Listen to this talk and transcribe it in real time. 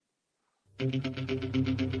Okay,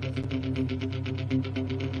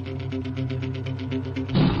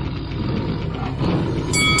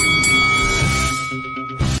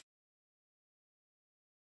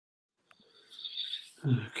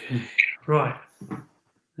 right.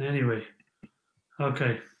 Anyway,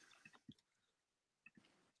 okay.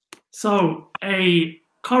 So, a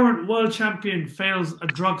current world champion fails a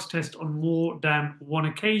drugs test on more than one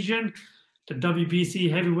occasion. The WBC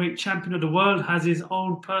heavyweight champion of the world has his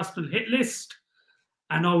own personal hit list.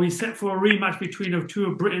 And are we set for a rematch between two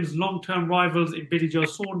of Britain's long-term rivals in Billy Joe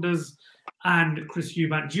Saunders and Chris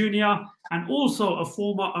Eubank Jr.? And also a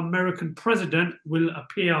former American president will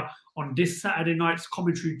appear on this Saturday night's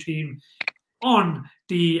commentary team on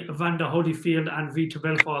the Evander Holyfield and Vita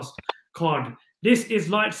Belfast card. This is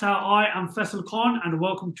Lights Out. I am Faisal Khan, and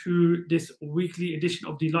welcome to this weekly edition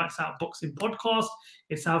of the Lights Out Boxing Podcast.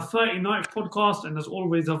 It's our 39th podcast, and as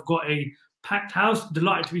always, I've got a packed house.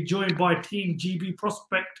 Delighted to be joined by Team GB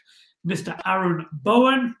prospect, Mr. Aaron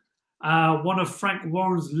Bowen, one of Frank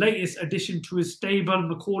Warren's latest addition to his stable,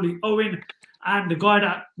 Macaulay Owen, and the guy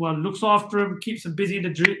that looks after him, keeps him busy in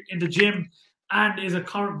the gym, and is a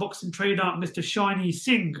current boxing trainer, Mr. Shiny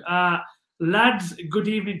Singh. Lads, good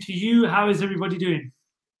evening to you. How is everybody doing?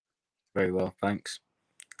 Very well, thanks.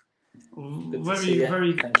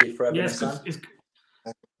 Very. Thank you for having us on.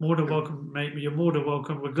 More than welcome, mate. You're more than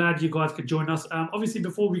welcome. We're glad you guys could join us. Obviously,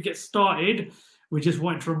 before we get started, we just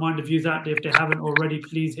want to remind the viewers out there, if they haven't already,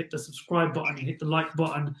 please hit the subscribe button, hit the like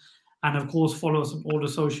button, and of course, follow us on all the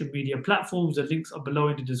social media platforms. The links are below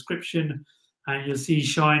in the description, and you'll see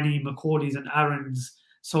Shiny, Macaulay's, and Aaron's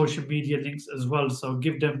social media links as well. So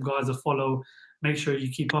give them guys a follow. Make sure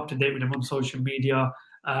you keep up to date with them on social media.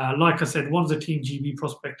 Like I said, one's a Team GB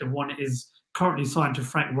prospect and one is currently signed to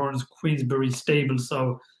Frank Warren's Queensberry stable.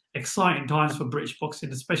 So exciting times for British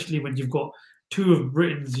boxing, especially when you've got two of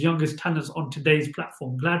Britain's youngest talents on today's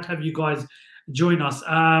platform. Glad to have you guys join us.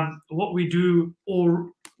 What we do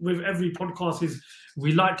with every podcast is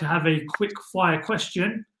we like to have a quick fire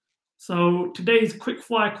question. So today's quick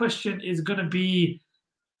fire question is going to be,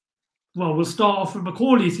 we'll start off with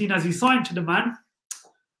Macaulay, seeing as he signed to the man.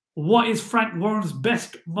 What is Frank Warren's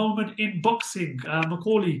best moment in boxing?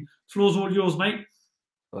 Macaulay, floor's all yours, mate.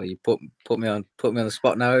 Well, you put me on the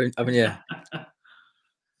spot now, haven't you?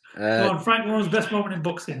 Go on, Frank Warren's best moment in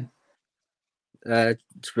boxing. To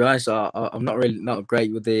be honest, I'm not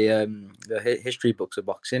great with the history books of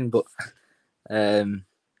boxing, but I'd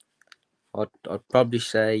probably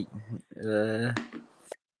say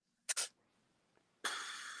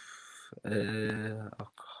to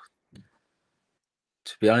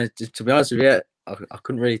be honest with you, I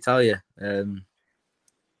couldn't really tell you. Come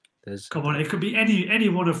on, it could be any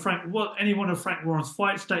one of Frank Warren's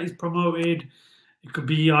fights that he's promoted. It could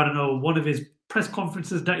be, I don't know, one of his press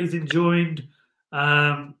conferences that he's enjoyed.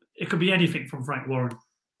 It could be anything from Frank Warren.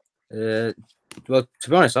 Well, to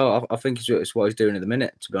be honest, I think it's what he's doing at the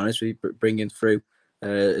minute. To be honest, we bringing through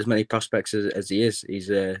as many prospects as he is.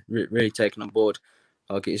 He's really taken on board.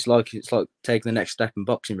 It's like taking the next step in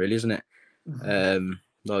boxing, really, isn't it? Mm-hmm.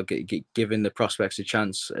 Giving the prospects a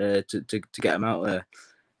chance to get them out there.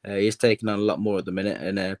 He's taking on a lot more at the minute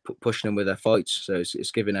and pushing them with their fights. So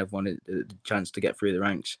it's giving everyone a chance to get through the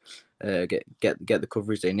ranks, get the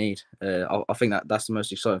coverage they need. I think that's the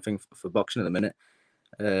most exciting thing for boxing at the minute.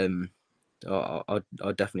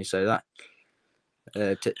 I'd definitely say that.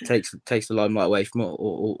 Takes the limelight away from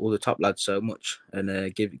all the top lads so much,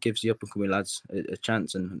 and gives the up and coming lads a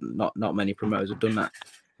chance. And not many promoters have done that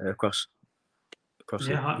across.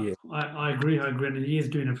 Yeah, I agree. And he's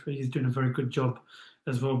doing a very good job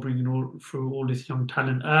as well, bringing through all this young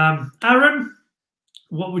talent. Aaron,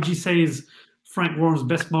 what would you say is Frank Warren's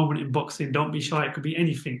best moment in boxing? Don't be shy. It could be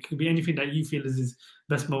anything. It could be anything that you feel is his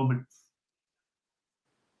best moment.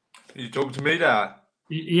 You talking to me, Dad?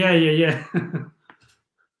 Yeah.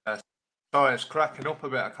 Sorry, it's cracking up a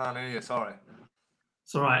bit. I can't hear you. Sorry.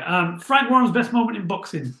 It's all right. Frank Warren's best moment in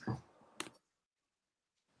boxing.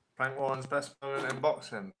 Frank Warren's best moment in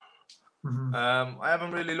boxing. Mm-hmm. I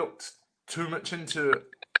haven't really looked too much into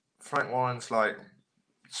Frank Warren's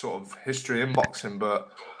sort of history in boxing, but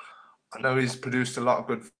I know he's produced a lot of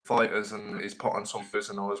good fighters and he's put on some fighters.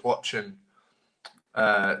 And I was watching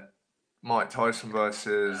Mike Tyson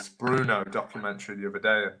versus Bruno documentary the other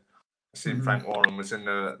day, and I seen Frank Warren was in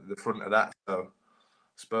the front of that. So I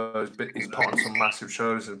suppose he's put on some massive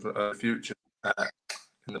shows of the future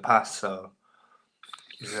in the past. So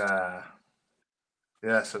yeah.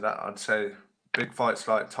 So that I'd say big fights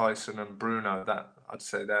like Tyson and Bruno, that I'd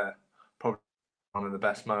say they're probably one of the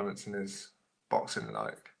best moments in his boxing.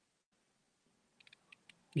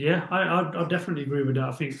 Yeah, I definitely agree with that.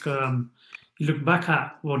 I think you look back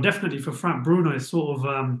at, well, definitely for Frank Bruno, it sort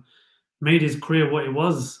of made his career what it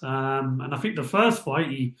was. And I think the first fight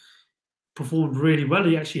he performed really well.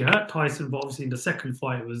 He actually hurt Tyson, but obviously in the second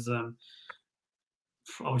fight it was,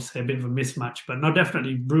 I would say, a bit of a mismatch. But no,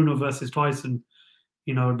 definitely Bruno versus Tyson.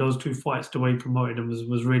 You know, those two fights, the way he promoted them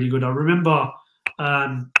was really good. I remember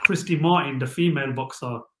Christy Martin, the female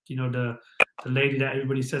boxer. You know, the lady that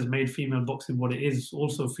everybody says made female boxing what it is,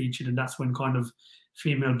 also featured, and that's when kind of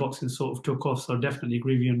female boxing sort of took off. So definitely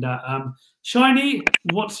agree with you on that. Shiny,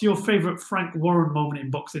 what's your favorite Frank Warren moment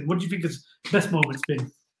in boxing? What do you think his best moment's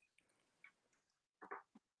been?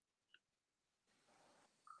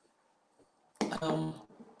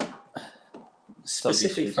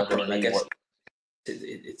 Specifically for Warren, I guess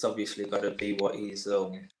it's obviously got to be what he's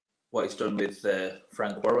done with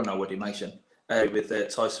Frank Warren, I would imagine, with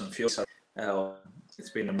Tyson Fury. It's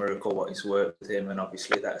been a miracle what he's worked with him, and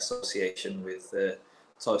obviously that association with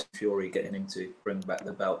Tyson Fury, getting him to bring back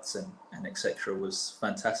the belts and etc. was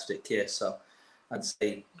fantastic. Yeah, so I'd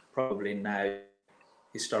say probably now,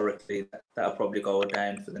 historically, that'll probably go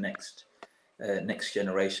down for the next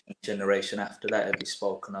generation after that. It'll be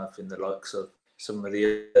spoken of in the likes of some of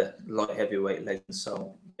the light heavyweight legends.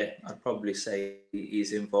 So yeah, I'd probably say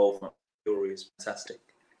his involvement with Fury is fantastic.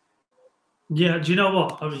 Yeah, do you know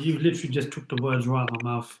what? I mean, you literally just took the words right out of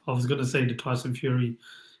my mouth. I was going to say the Tyson Fury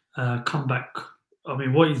comeback. I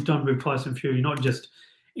mean, what he's done with Tyson Fury, not just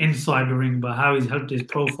inside the ring, but how he's helped his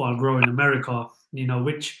profile grow in America. You know,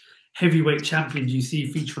 which heavyweight champion do you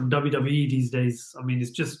see featured on WWE these days? I mean,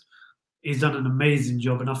 it's just, he's done an amazing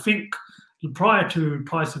job. And I think prior to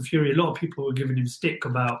Tyson Fury, a lot of people were giving him stick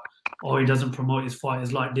about, oh, he doesn't promote his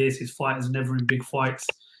fighters like this. His fighters never in big fights.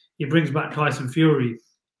 He brings back Tyson Fury,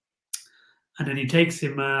 and then he takes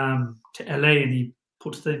him to LA and he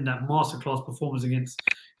puts in that masterclass performance against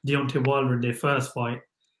Deontay Wilder in their first fight.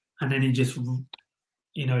 And then he just,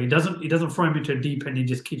 you know, he doesn't throw him into a deep end. He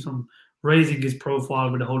just keeps on raising his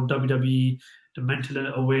profile with the whole WWE, the mental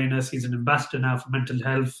awareness. He's an ambassador now for mental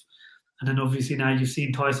health. And then obviously now you've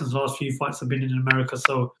seen Tyson's last few fights have been in America.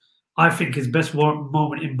 So I think his best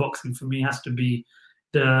moment in boxing for me has to be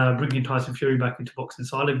the bringing Tyson Fury back into boxing.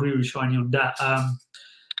 So I'll agree with Shiny on that.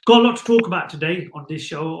 Got a lot to talk about today on this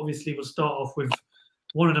show. Obviously, we'll start off with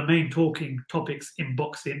one of the main talking topics in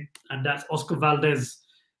boxing, and that's Oscar Valdez,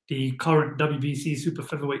 the current WBC super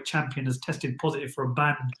featherweight champion, has tested positive for a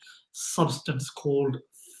banned substance called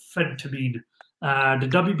phentermine. The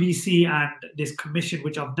WBC and this commission,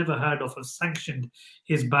 which I've never heard of, have sanctioned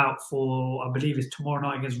his bout for, I believe it's tomorrow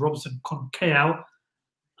night against Robson Conceição.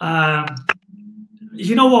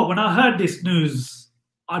 You know what? When I heard this news,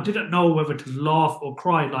 I didn't know whether to laugh or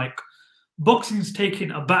cry. Like, boxing's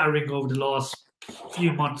taken a battering over the last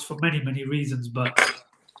few months for many, many reasons, but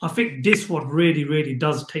I think this one really, really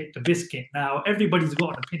does take the biscuit. Now, everybody's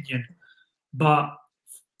got an opinion, but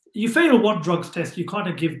you fail one drugs test, you kind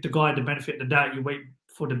of give the guy the benefit of the doubt. You wait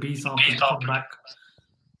for the B sample to come back.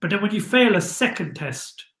 But then when you fail a second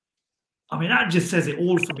test, I mean, that just says it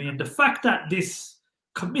all for me. And the fact that this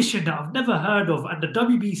commission that I've never heard of, and the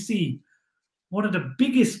WBC, one of the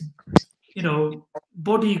biggest, you know,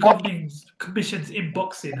 body governing commissions in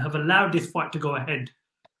boxing, have allowed this fight to go ahead.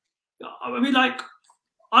 I mean, like,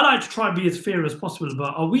 I like to try and be as fair as possible,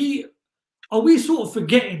 but are we sort of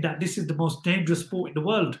forgetting that this is the most dangerous sport in the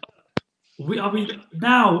world?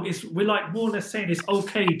 Now we're like more or less saying it's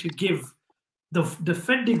okay to give the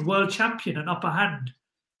defending world champion an upper hand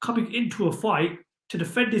coming into a fight to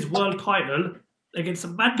defend his world title against a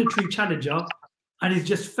mandatory challenger, and he's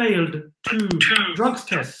just failed two drugs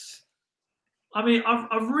tests. I mean,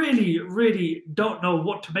 I really, really don't know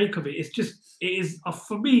what to make of it. It is,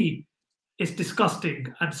 for me, it's disgusting,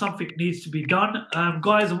 and something needs to be done.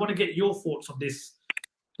 Guys, I want to get your thoughts on this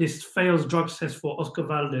failed drugs test for Oscar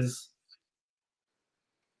Valdez.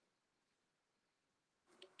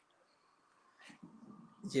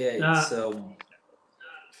 Yeah,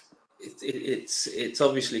 it's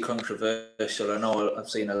obviously controversial. I know I've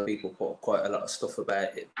seen other people put quite a lot of stuff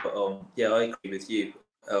about it, but yeah, I agree with you.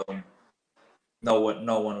 No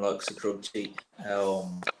one likes a drug cheat.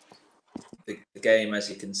 The game, as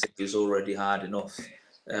you can see, is already hard enough.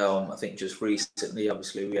 I think just recently,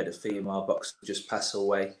 obviously, we had a female boxer just pass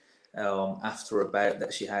away after a bout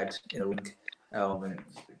that she had in a ring. And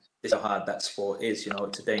this is how hard that sport is. You know,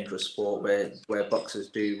 it's a dangerous sport where boxers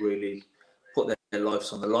do really put their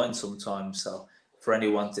lives on the line sometimes. So for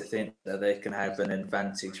anyone to think that they can have an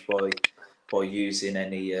advantage by using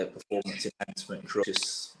any performance enhancement drug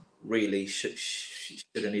just really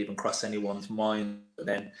shouldn't even cross anyone's mind. But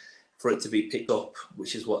then for it to be picked up,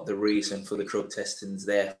 which is what the reason for the drug testing is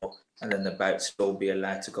there for, and then the bout still be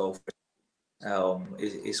allowed to go for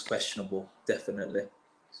it, is questionable, definitely.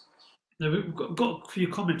 Now, we've got a few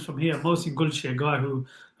comments from here. Mohsin Gulshi, a guy who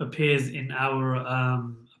appears in our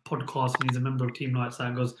podcast, and he's a member of Team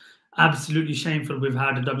Nightside, goes, absolutely shameful with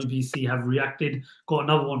how the WBC have reacted. Got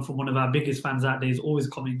another one from one of our biggest fans out there. He's always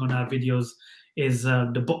commenting on our videos. Is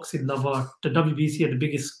the boxing lover. The WBC are the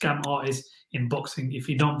biggest scam artists in boxing. If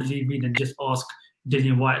you don't believe me, then just ask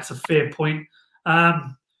Dillian Whyte. It's a fair point.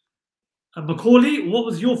 Macaulay, what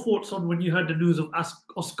was your thoughts on when you heard the news of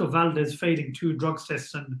Oscar Valdez failing 2 drug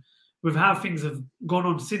tests, and with how things have gone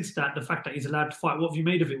on since that, the fact that he's allowed to fight? What have you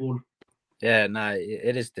made of it all? Yeah, no,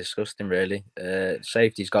 it is disgusting, really.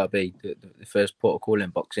 Safety's got to be the first port of call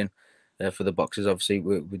in boxing for the boxers. Obviously,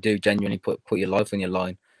 we do genuinely put your life on your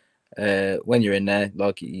line. When you're in there,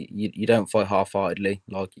 like you don't fight half-heartedly.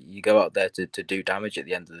 Like you go out there to do damage at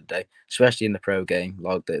the end of the day, especially in the pro game.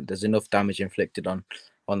 Like there's enough damage inflicted on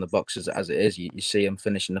the boxers as it is. You see them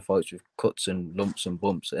finishing the fights with cuts and lumps and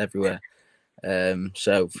bumps everywhere.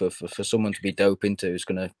 So for someone to be doping to is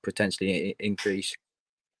going to potentially increase,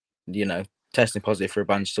 testing positive for a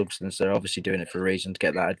banned substance. They're obviously doing it for a reason, to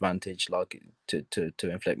get that advantage, like to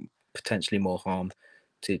inflict potentially more harm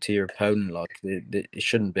to your opponent. Like it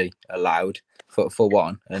shouldn't be allowed for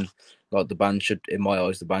one, and like the ban should, in my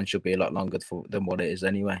eyes, the ban should be a lot longer than what it is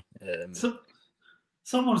anyway. So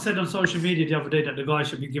someone said on social media the other day that the guy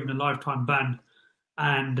should be given a lifetime ban,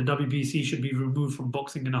 and the WBC should be removed from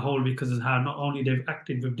boxing in a whole because of how not only they've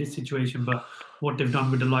acted with this situation, but what they've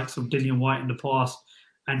done with the likes of Dillian Whyte in the past.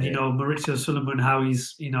 And, Maurizio Sulaiman, how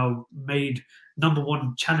he's, made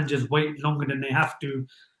 #1 challengers wait longer than they have to.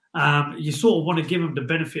 You sort of want to give him the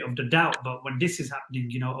benefit of the doubt. But when this is happening,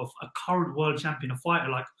 of a current world champion, a fighter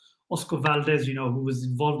like Oscar Valdez, who was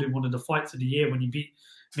involved in one of the fights of the year when he beat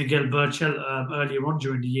Miguel Berchel earlier on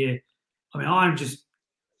during the year. I mean, I'm just,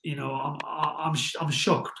 I'm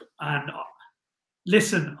shocked. And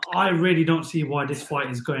listen, I really don't see why this fight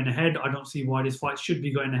is going ahead. I don't see why this fight should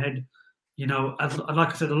be going ahead. Like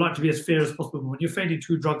I said, I'd like to be as fair as possible. But when you're failing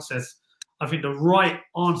 2 drug tests, I think the right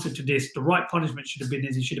answer to this, the right punishment should have been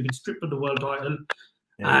he should have been stripped of the world title.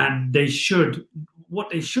 Yeah. And what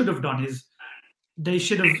they should have done is the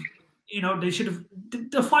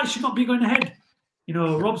fight should not be going ahead.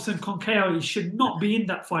 Robson Conceição, he should not be in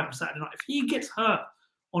that fight on Saturday night. If he gets hurt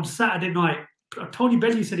on Saturday night, Tony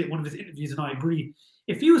Bellew said it in one of his interviews, and I agree.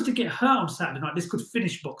 If he was to get hurt on Saturday night, this could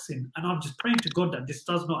finish boxing. And I'm just praying to God that this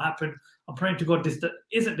does not happen. I'm praying to God that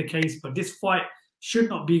isn't the case, but this fight should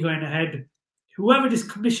not be going ahead. Whoever this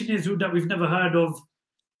commission is that we've never heard of,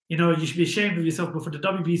 you should be ashamed of yourself. But for the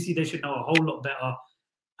WBC, they should know a whole lot better.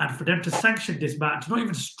 And for them to sanction this match, to not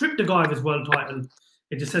even strip the guy of his world title,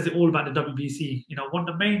 it just says it all about the WBC. One of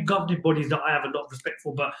the main governing bodies that I have a lot of respect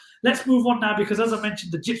for. But let's move on now, because as I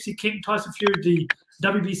mentioned, the Gypsy King, Tyson Fury, the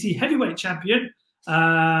WBC heavyweight champion,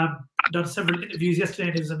 done several interviews yesterday,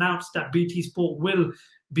 and it was announced that BT Sport will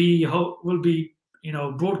be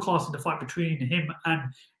broadcasting the fight between him and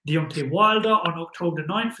Deontay Wilder on October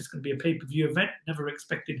 9th. It's going to be a pay-per-view event. Never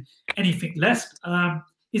expected anything less.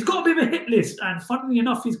 He's got a bit of a hit list, and funnily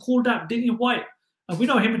enough, he's called out Dillian Whyte. And we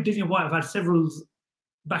know him and Dillian Whyte have had several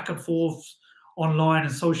back and forths online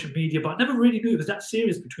and social media, but I never really knew it was that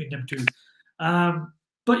serious between them two.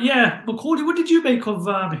 But yeah, Macaulay, what did you make of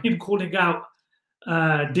him calling out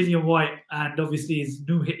Dillian Whyte, and obviously his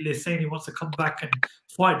new hit list, saying he wants to come back and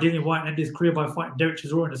fight Dillian Whyte and end his career by fighting Derek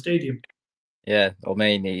Chisora in the stadium? Yeah, I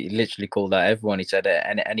mean, he literally called out everyone. He said it,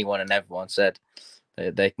 and anyone and everyone said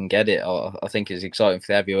they can get it. I think it's exciting for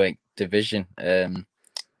the heavyweight division.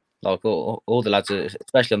 Like all the lads,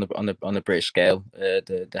 especially on the British scale,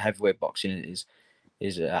 the heavyweight boxing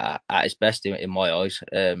is at its best in my eyes.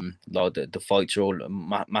 Like the fights are all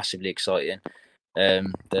massively exciting.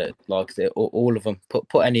 All of them,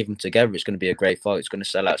 put any of them together, it's going to be a great fight. It's going to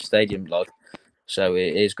sell out stadium, so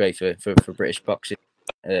it is great for British boxing.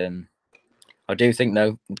 I do think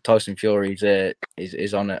though Tyson Fury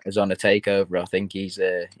is on a takeover. I think he's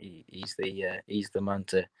the man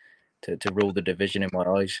to rule the division in my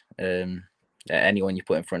eyes. Anyone you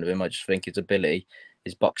put in front of him, I just think his ability,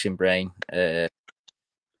 his boxing brain,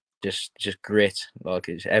 just grit, like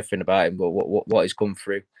it's everything about him. But what he's come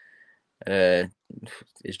through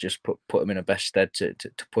is just put him in a best stead to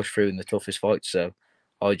push through in the toughest fights. So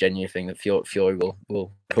I genuinely think that Fury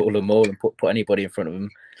will pull them all and put anybody in front of him,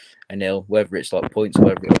 and he'll, whether it's like points or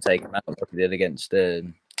whether he'll take him out like he did against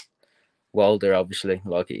Wilder. Obviously,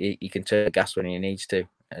 like he can turn the gas when he needs to.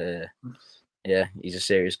 Yeah, he's a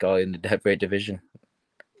serious guy in the heavyweight division.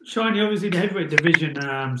 Shiny, obviously the heavyweight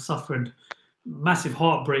division suffered massive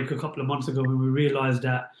heartbreak a couple of months ago when we realised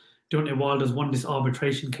that Deontay Wilder's won this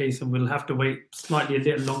arbitration case, and we'll have to wait slightly a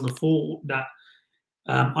little longer for that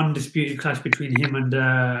undisputed clash between him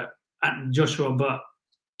and Joshua. But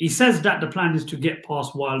he says that the plan is to get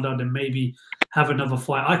past Wilder and maybe have another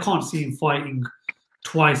fight. I can't see him fighting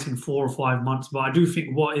twice in 4 or 5 months, but I do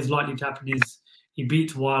think what is likely to happen is he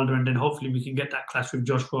beats Wilder, and then hopefully we can get that clash with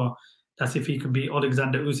Joshua. That's if he can beat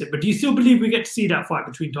Alexander Usyk. But do you still believe we get to see that fight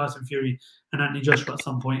between Tyson Fury and Anthony Joshua at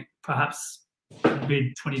some point, perhaps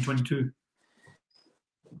mid 2022?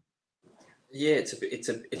 Yeah,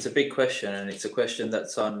 it's a big question, and it's a question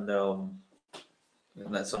that's on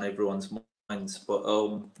everyone's minds. But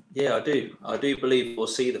yeah, I do believe we'll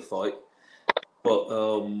see the fight, but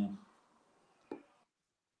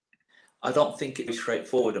I don't think it'll be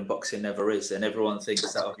straightforward, and boxing never is. And everyone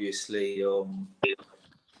thinks that obviously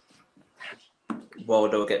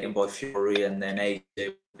Wilder will get in by Fury, and then AJ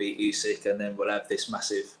will beat Usyk, and then we'll have this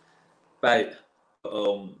massive bout.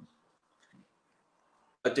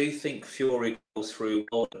 I do think Fury goes through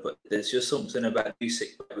Wilder, but there's just something about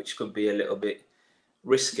Usyk which could be a little bit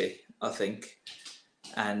risky, I think.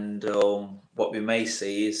 And what we may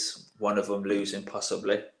see is one of them losing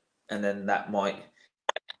possibly, and then that might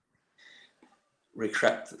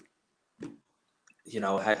retract,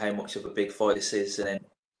 how much of a big fight this is, and then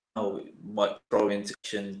it might throw into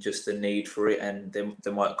just the need for it, and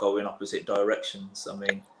they might go in opposite directions. I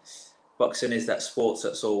mean, boxing is that sport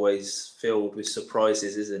that's always filled with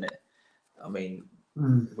surprises, isn't it? I mean,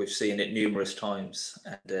 we've seen it numerous times,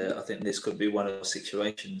 and I think this could be one of those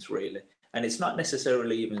situations, really. And it's not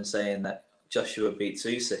necessarily even saying that Joshua beats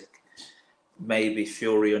Usyk. Maybe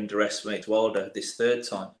Fury underestimates Wilder this third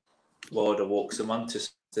time. Wilder walks him onto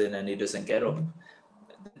something and he doesn't get up.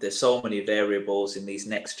 There's so many variables in these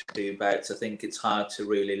next 2 bouts. I think it's hard to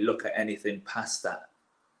really look at anything past that.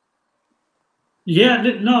 Yeah,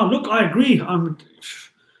 no, look, I agree.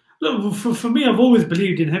 Look, for me, I've always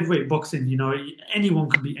believed in heavyweight boxing. Anyone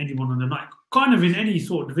can beat anyone on the night, kind of in any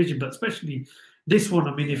sort of division, but especially this one.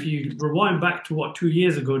 I mean, if you rewind back to 2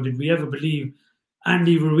 years ago, did we ever believe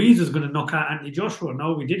Andy Ruiz was going to knock out Anthony Joshua?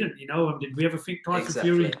 No, we didn't. And did we ever think Tyson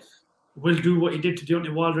Fury will do what he did to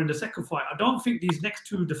Deontay Wilder in the second fight? I don't think these next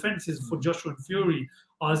 2 defenses for Joshua and Fury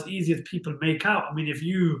are as easy as people make out. I mean, if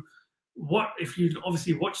you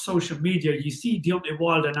obviously watch social media, you see Deontay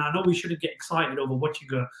Wilder. Now, I know we shouldn't get excited over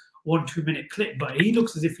watching a 1-2 minute clip, but he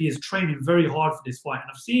looks as if he is training very hard for this fight.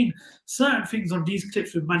 And I've seen certain things on these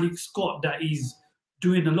clips with Malik Scott that he's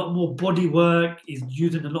doing a lot more body work, he's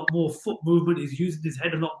using a lot more foot movement, he's using his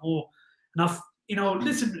head a lot more. And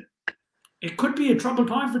listen, it could be a troubled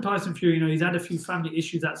time for Tyson Fury. He's had a few family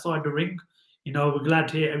issues outside the ring. We're glad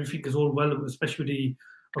to hear everything is all well, especially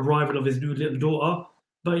the arrival of his new little daughter.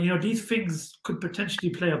 But, these things could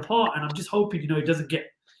potentially play a part. And I'm just hoping, he doesn't get,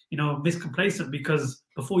 miscomplacent, because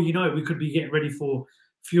before you know it, we could be getting ready for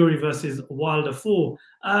Fury versus Wilder 4.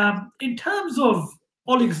 In terms of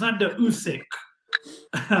Alexander Usyk,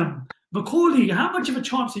 Macaulay, how much of a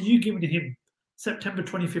chance are you giving him September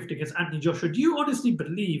 25th against Anthony Joshua? Do you honestly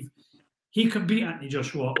believe he can beat Anthony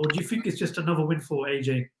Joshua, or do you think it's just another win for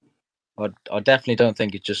AJ? I definitely don't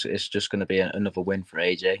think it's just going to be another win for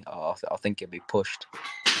AJ. I think he'll be pushed.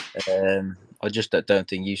 I just don't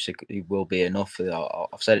think Usyk will be enough.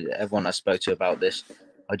 I've said it, everyone I spoke to about this,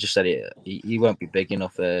 I just said it. He won't be big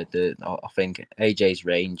enough. I think AJ's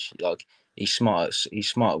range, he's smart. He's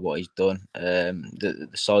smart at what he's done. The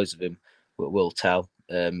size of him will tell.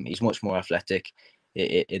 He's much more athletic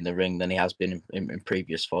in the ring than he has been in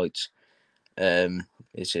previous fights.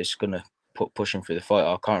 It's just going to push him through the fight.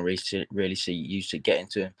 I can't really see Usyk getting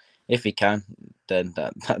to him. If he can, then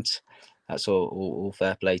that's all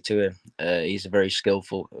fair play to him. He's a very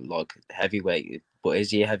skillful heavyweight, but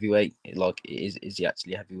is he a heavyweight? Is he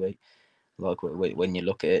actually a heavyweight? When you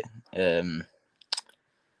look at it,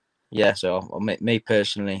 yeah. So me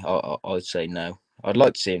personally, I'd say no. I'd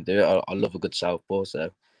like to see him do it. I love a good southpaw,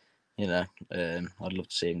 so I'd love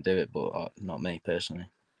to see him do it, but not me personally.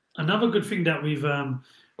 Another good thing that we've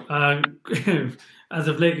as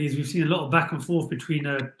of lately is we've seen a lot of back and forth between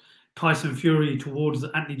Tyson Fury towards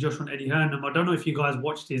Anthony Joshua and Eddie Hearn. I don't know if you guys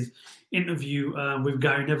watched his interview with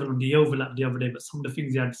Gary Neville on the Overlap the other day, but some of the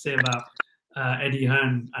things he had to say about Eddie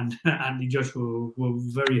Hearn and Anthony Joshua were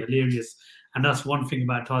very hilarious. And that's one thing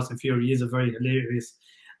about Tyson Fury. He is a very hilarious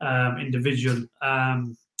individual.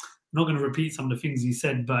 I'm not going to repeat some of the things he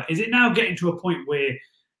said, but is it now getting to a point where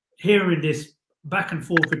hearing this back and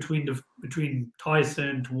forth between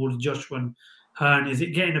Tyson towards Joshua and Hearn, is it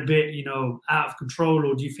getting a bit, out of control,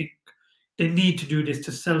 or do you think they need to do this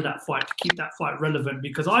to sell that fight, to keep that fight relevant?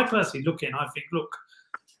 Because I personally look at it and I think, look,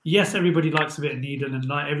 yes, everybody likes a bit of needle, and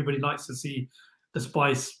like everybody likes to see the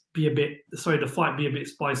the fight be a bit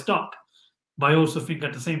spiced up. But I also think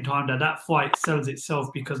at the same time that fight sells itself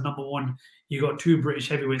because, number one, you got two British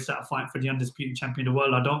heavyweights that are fighting for the undisputed champion of the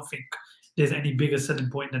world. I don't think there's any bigger selling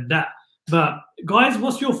point than that. But guys,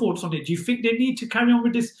 what's your thoughts on it? Do you think they need to carry on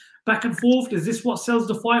with this back and forth? Is this what sells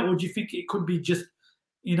the fight, or do you think it could be just,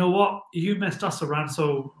 you know what, you messed us around,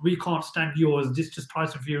 so we can't stand yours? This just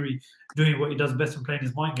Tyson Fury doing what he does best and playing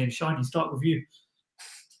his mind game. Shiny, start with you.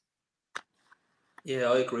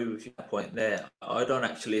 Yeah, I agree with your point there. I don't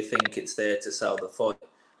actually think it's there to sell the fight.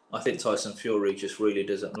 I think Tyson Fury just really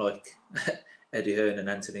doesn't like Eddie Hearn and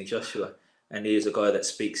Anthony Joshua. And he is a guy that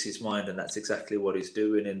speaks his mind, and that's exactly what he's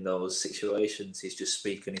doing in those situations. He's just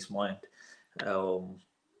speaking his mind.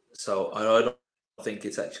 So I don't think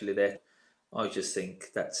it's actually there. I just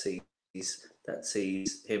think that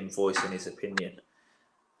sees him voicing his opinion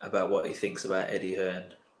about what he thinks about Eddie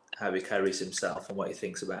Hearn, how he carries himself, and what he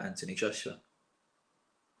thinks about Anthony Joshua.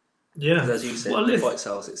 Yeah, as you said, the fight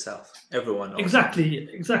sells itself. Everyone knows. Exactly.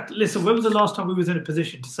 Listen, when was the last time we was in a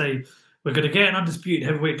position to say we're going to get an undisputed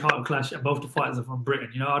heavyweight title clash and both the fighters are from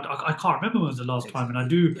Britain? You know, I can't remember when was the last time, and I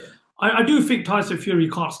do think Tyson Fury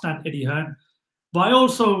can't stand Eddie Hearn, but I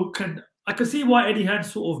also can see why Eddie Hearn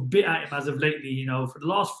sort of bit at him as of lately. You know, for the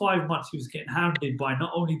last 5 months he was getting hounded by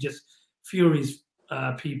not only just Fury's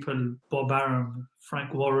people, Bob Arum,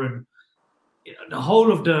 Frank Warren, you know, the whole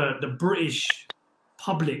of the British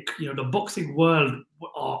public, you know, the boxing world.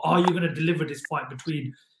 Are you going to deliver this fight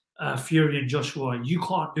between Fury and Joshua? You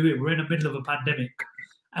can't do it. We're in the middle of a pandemic.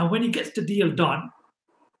 And when he gets the deal done,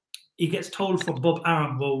 he gets told from Bob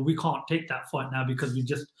Arum, well, we can't take that fight now because we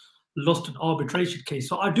just lost an arbitration case.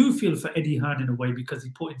 So I do feel for Eddie Hearn in a way, because he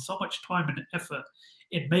put in so much time and effort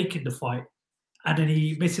in making the fight, and then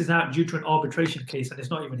he misses out due to an arbitration case, and it's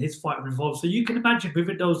not even his fight involved. So you can imagine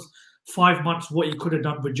within those 5 months what he could have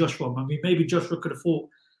done with Joshua. I mean, maybe Joshua could have fought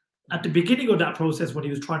at the beginning of that process when he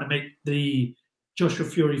was trying to make the Joshua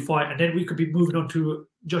Fury fight, and then we could be moving on to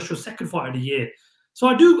Joshua's second fight of the year. So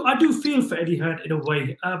I do feel for Eddie Hearn in a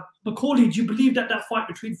way. Macaulay, do you believe that fight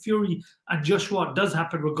between Fury and Joshua does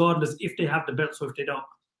happen regardless if they have the belts or if they don't?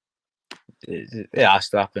 It has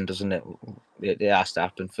to happen, doesn't it? It has to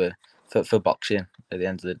happen for boxing at the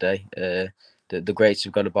end of the day. The greats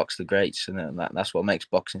have got to box the greats, and that's what makes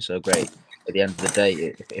boxing so great. At the end of the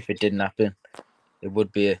day, if it didn't happen, it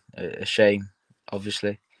would be a shame,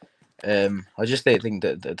 obviously. I just think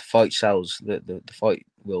that the fight sells. The fight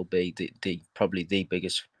will be probably the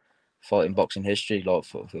biggest fight in boxing history. Like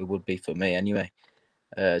it would be for me anyway.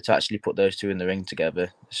 To actually put those two in the ring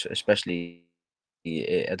together, especially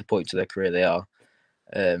at the point of their career they are.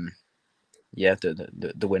 Yeah,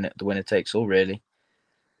 the winner takes all, really.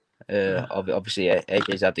 Obviously,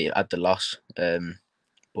 AJ's had the loss, but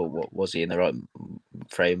what was he in the right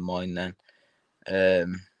frame of mind then?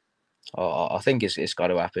 I think it's got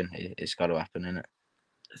to happen. It's got to happen, isn't it?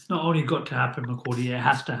 It's not only got to happen, Macaulay. It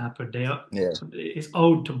has to happen. It's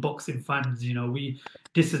owed to boxing fans. You know,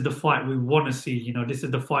 this is the fight we want to see. You know, this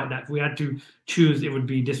is the fight that if we had to choose, it would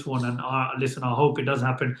be this one. And listen, I hope it does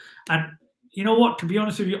happen. And you know what? To be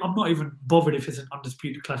honest with you, I'm not even bothered if it's an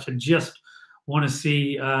undisputed clash. I just want to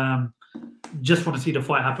see the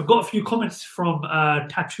fight happen. Got a few comments from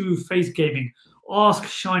Tattoo Face Gaming. Ask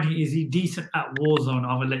Shiny, is he decent at Warzone?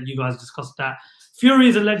 I'm gonna let you guys discuss that. Fury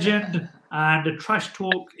is a legend, and the trash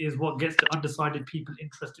talk is what gets the undecided people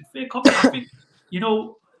interested. Fair comment. I think, you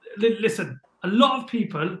know, listen, a lot of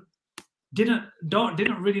people didn't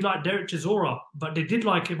really like Derek Chisora, but they did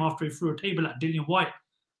like him after he threw a table at Dillian Whyte.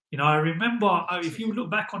 You know, I remember if you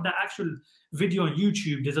look back on that actual video on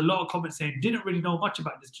YouTube, there's a lot of comments saying didn't really know much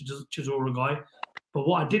about this Chisora guy. But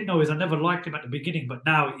what I did know is I never liked him at the beginning, but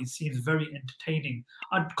now it seems very entertaining.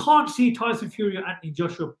 I can't see Tyson Fury or Anthony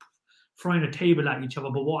Joshua throwing a table at each other,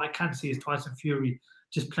 but what I can see is Tyson Fury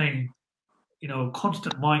just playing, you know,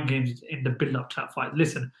 constant mind games in the build-up to that fight.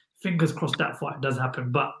 Listen, fingers crossed that fight does happen.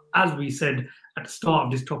 But as we said at the start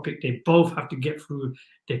of this topic, they both have to get through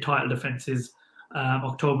their title defenses.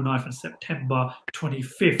 October 9th and September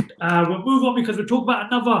 25th. We'll move on because we'll talk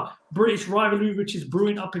about another British rivalry which is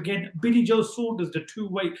brewing up again. Billy Joe Saunders, the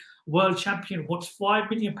two-weight world champion, wants £5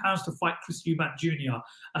 million to fight Chris Eubank Jr.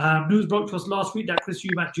 News broke to us last week that Chris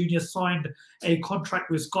Eubank Jr. signed a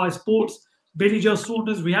contract with Sky Sports. Billy Joe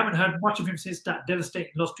Saunders, we haven't heard much of him since that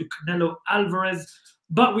devastating loss to Canelo Alvarez,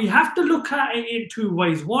 but we have to look at it in two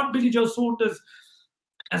ways. One, Billy Joe Saunders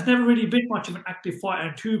has never really been much of an active fighter.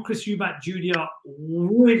 And two, Chris Eubank Jr.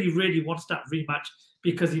 really wants that rematch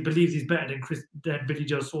because he believes he's better than Billy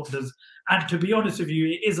Joe Saunders. And to be honest with you,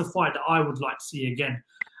 it is a fight that I would like to see again.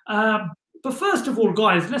 But first of all,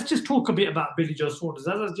 guys, let's just talk a bit about Billy Joe Saunders.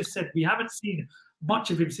 As I just said, we haven't seen much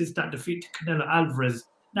of him since that defeat to Canelo Alvarez.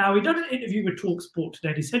 Now, he done an interview with TalkSport today,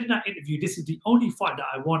 and he said in that interview, "This is the only fight that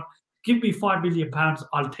I want. Give me £5 million,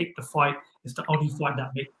 I'll take the fight. It's the only fight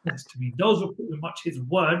that makes sense to me." Those were pretty much his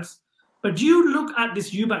words. But do you look at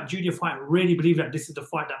this Eubank Jr. fight and really believe that this is the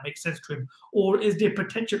fight that makes sense to him? Or is there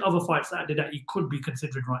potential other fights out there that he could be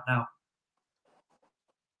considering right now?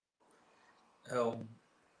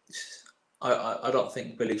 I don't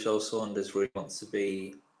think Billy Joe Saunders really wants to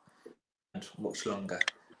be much longer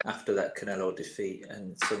after that Canelo defeat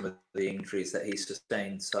and some of the injuries that he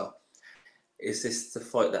sustained. So is this the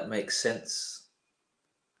fight that makes sense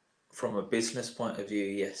from a business point of view?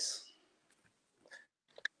 Yes.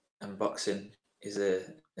 And boxing is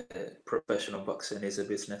professional boxing is a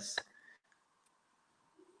business.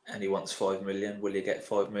 And he wants 5 million. Will he get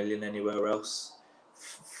 5 million anywhere else?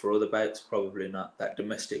 For other bouts, probably not. That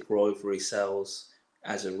domestic rivalry sells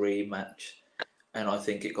as a rematch. And I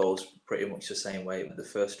think it goes pretty much the same way the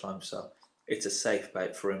first time. So it's a safe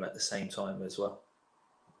bout for him at the same time as well.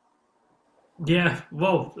 Yeah,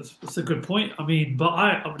 well, that's a good point. I mean,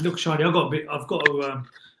 but look, Shadi, I've got to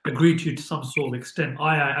agree to you to some sort of extent.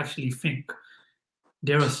 I actually think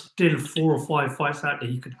there are still 4 or 5 fights out there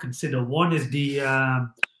he could consider. One is the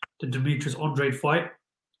Demetrius Andrade fight.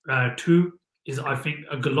 2 is, I think,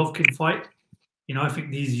 a Golovkin fight. You know, I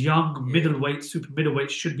think these young middleweights, super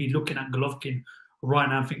middleweights should be looking at Golovkin right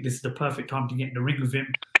now. I think this is the perfect time to get in the ring with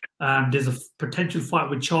him. There's a potential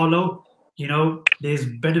fight with Charlo. You know, there's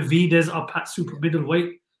Benavidez up at super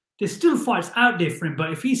middleweight. There's still fights out there for him.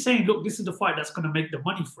 But if he's saying, look, this is the fight that's going to make the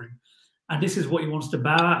money for him, and this is what he wants to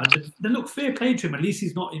bow out, then look, fair play to him. At least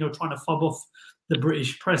he's not, you know, trying to fob off the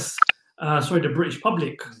British press. The British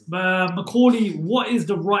public. Macaulay, what is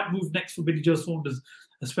the right move next for Billy Joe Saunders,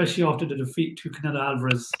 especially after the defeat to Canelo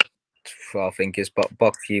Alvarez? Well, I think it's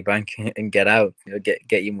box Eubank and get out. You know,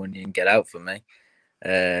 get your money and get out for me.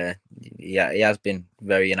 He has been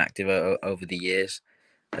very inactive over the years.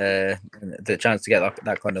 The chance to get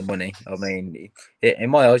that kind of money, I mean, in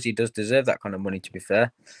my eyes, he does deserve that kind of money. To be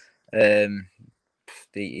fair,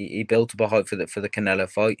 he built up a hype for the Canelo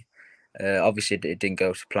fight. Obviously, it didn't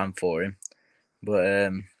go to plan for him, but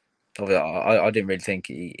I didn't really think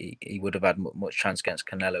he would have had much chance against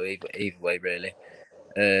Canelo either way, really.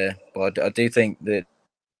 But I do think that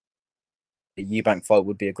the Eubank fight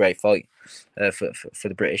would be a great fight for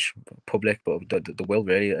the British public, but the will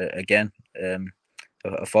really again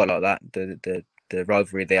a fight like that, the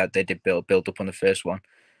rivalry they did build up on the first one.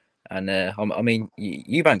 And I mean,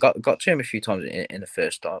 Eubank got to him a few times in the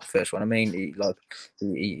first one. I mean,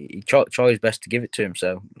 he tried his best to give it to him.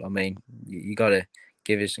 So I mean, you got to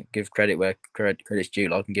give credit where credit's due.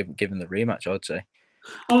 Like, and give him the rematch, I'd say.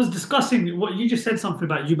 I was discussing what you just said, something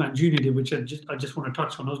about Eubank Jr., which I just want to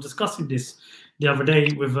touch on. I was discussing this the other day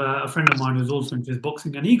with a friend of mine who's also into his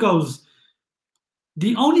boxing, and he goes,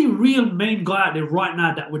 the only real main guy out there right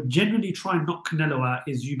now that would genuinely try and knock Canelo out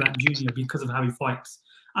is Eubank Jr. because of how he fights.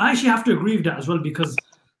 I actually have to agree with that as well, because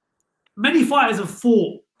many fighters have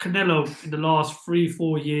fought Canelo in the last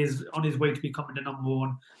 3-4 years on his way to becoming the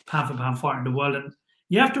 #1 pound-for-pound fighter in the world. And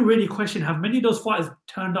you have to really question, have many of those fighters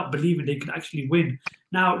turned up believing they could actually win?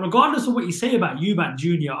 Now, regardless of what you say about Eubank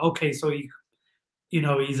Jr., okay, so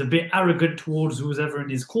he's a bit arrogant towards who's ever in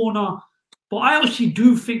his corner. But I actually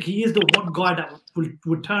do think he is the one guy that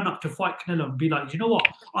would turn up to fight Canelo and be like, you know what,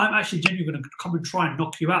 I'm actually genuinely going to come and try and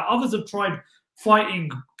knock you out. Others have tried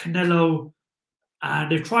fighting Canelo,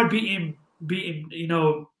 and they've tried beating,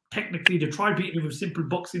 technically they tried beating him with simple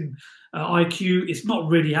boxing IQ. It's not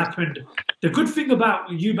really happened. The good thing about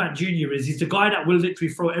Eubank Jr. is he's the guy that will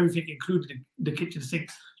literally throw everything, including the kitchen sink,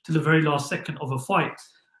 to the very last second of a fight.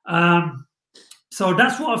 So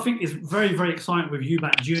that's what I think is very, very exciting with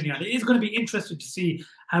Eubank Jr. And it is going to be interesting to see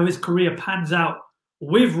how his career pans out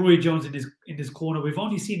with Roy Jones in his corner. We've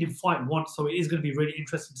only seen him fight once, so it is going to be really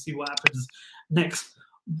interesting to see what happens next.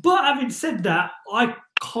 But having said that, I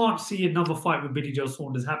can't see another fight with Billy Joe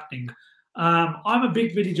Saunders happening. I'm a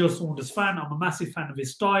big Billy Joe Saunders fan. I'm a massive fan of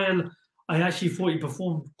his style. I actually thought he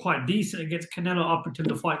performed quite decent against Canelo up until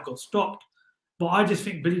the fight got stopped. But I just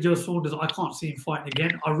think Billy Joe Saunders, I can't see him fighting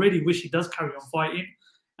again. I really wish he does carry on fighting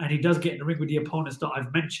and he does get in the ring with the opponents that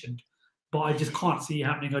I've mentioned. But I just can't see it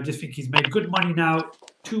happening. I just think he's made good money now,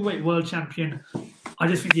 2-weight world champion. I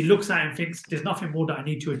just think he looks at it and thinks there's nothing more that I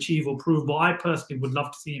need to achieve or prove. But I personally would love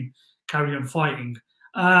to see him carry on fighting.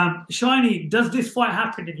 Shiny, does this fight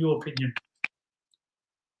happen in your opinion?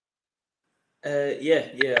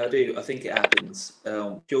 Yeah, I do. I think it happens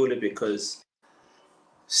purely because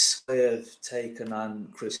Sky have taken on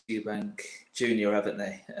Chris Eubank Jr., haven't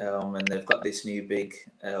they? And they've got this new big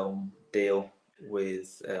deal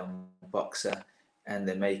with Boxer, and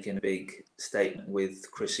they're making a big statement with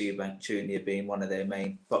Chris Eubank Jr. being one of their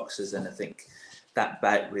main boxers. And I think that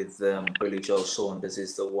bout with Billy Joe Saunders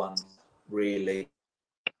is the one really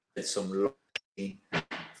there's some lucky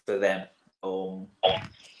for them.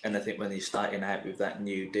 And I think when you're starting out with that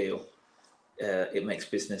new deal, it makes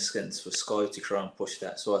business sense for Sky to try and push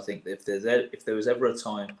that. So I think if there was ever a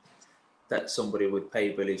time that somebody would pay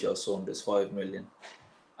Billy Joe Saunders $5 million,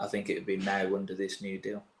 I think it would be now under this new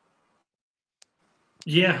deal.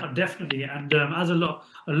 Yeah, definitely. And as a lot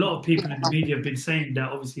of people in the media have been saying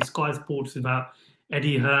that obviously Sky Sports about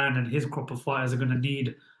Eddie Hearn and his crop of fighters are going to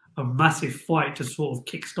need a massive fight to sort of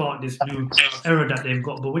kickstart this new era that they've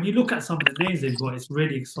got. But when you look at some of the names they've got, it's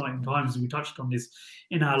really exciting times. We touched on this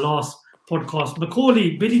in our last podcast.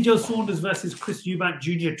 Macaulay, Billy Joe Saunders versus Chris Eubank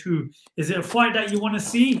Jr. 2. Is it a fight that you want to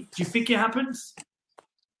see? Do you think it happens?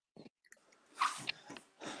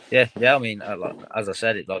 Yeah. I mean, as I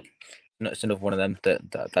said, it's another one of them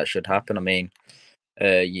that should happen. I mean,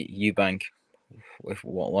 Eubank, if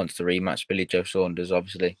wants to rematch Billy Joe Saunders,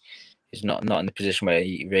 obviously, is not in the position where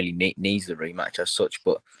he really needs the rematch as such.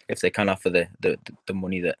 But if they can offer the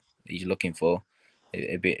money that he's looking for,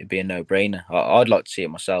 it'd be a no-brainer. I'd like to see it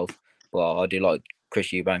myself. Well, I do like Chris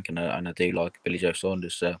Eubank and I do like Billy Joe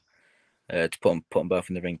Saunders. So to put them both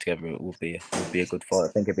in the ring together, it would be a good fight. I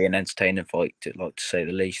think it'd be an entertaining fight, to say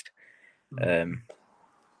the least.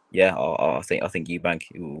 Yeah, I think Eubank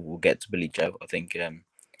will get to Billy Joe. I think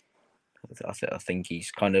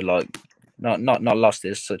he's kind of like not lost it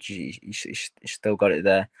as such. He's still got it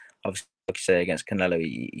there. Obviously, like you say, against Canelo,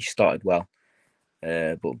 he started well,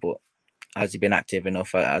 but has he been active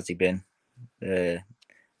enough? Has he been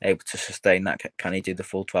able to sustain that? Can he do the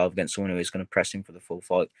full 12 against someone who is going to press him for the full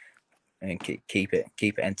fight and keep it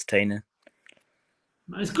entertaining?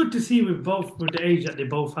 It's good to see with the age that they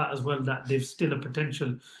both at as well, that they've still a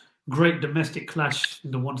potential great domestic clash in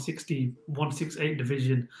the 160, 168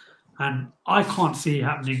 division. And I can't see it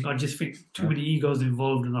happening. I just think too many egos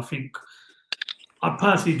involved. And I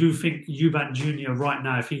personally do think Eubank Jr. right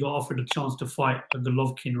now, if he got offered a chance to fight a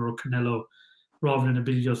Golovkin or a Canelo rather than a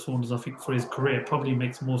Billy Joe Saunders, I think for his career, it probably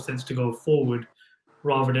makes more sense to go forward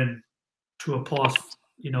rather than to a past,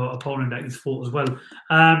 opponent that he's fought as well.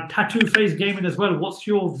 Tattoo Face Gaming as well. What's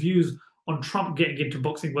your views on Trump getting into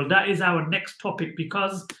boxing? Well, that is our next topic,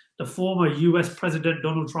 because the former US President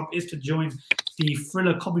Donald Trump is to join the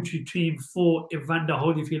Thriller commentary team for Evander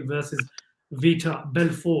Holyfield versus Vitor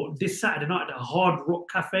Belfort this Saturday night at the Hard Rock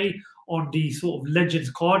Cafe on the sort of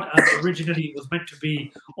Legends card. Originally, it was meant to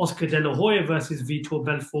be Oscar De La Hoya versus Vitor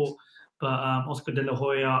Belfort, but Oscar De La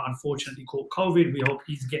Hoya unfortunately caught COVID. We hope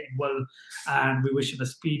he's getting well, and we wish him a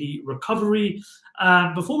speedy recovery.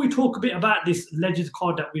 Before we talk a bit about this Legends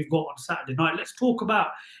card that we've got on Saturday night, let's talk about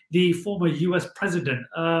the former US president.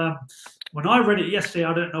 When I read it yesterday,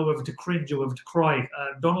 I don't know whether to cringe or whether to cry.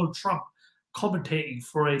 Donald Trump commentating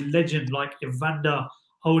for a legend like Evander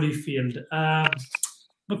Holyfield.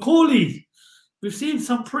 Macaulay, we've seen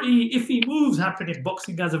some pretty iffy moves happen in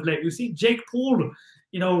boxing as of late. We've seen Jake Paul,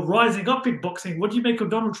 rising up in boxing. What do you make of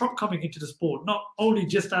Donald Trump coming into the sport? Not only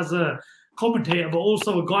just as a commentator, but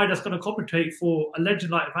also a guy that's going to commentate for a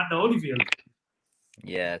legend like Evander Holyfield.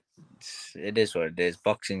 Yeah, it is what it is.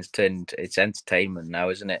 Boxing's turned, it's entertainment now,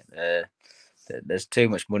 isn't it? There's too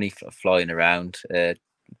much money flying around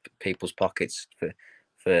people's pockets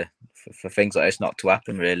for things like this not to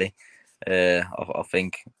happen, really. I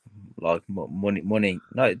think like money.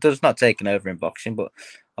 No, it does not taken over in boxing, but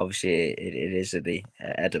obviously it is at the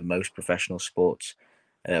head of most professional sports.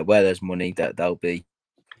 Where there's money, there'll be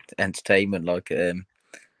entertainment. Like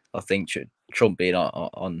I think Trump being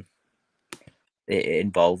on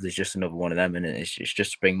involved is just another one of them, and it's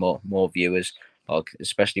just to bring more viewers. Like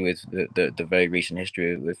especially with the very recent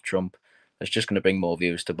history with Trump, it's just going to bring more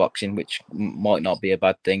viewers to boxing, which might not be a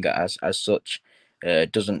bad thing as such.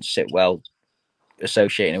 Doesn't sit well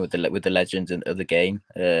associating with the legends of the game.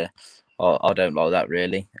 I don't like that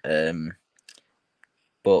really.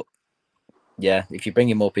 But yeah, if you're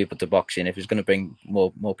bringing more people to boxing, if it's going to bring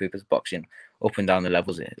more people to boxing up and down the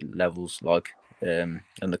levels like and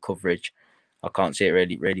the coverage, I can't see it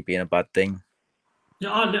really being a bad thing.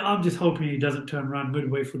 Yeah, I'm just hoping he doesn't turn around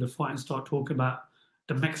midway through the fight and start talking about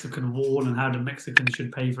the Mexican wall and how the Mexicans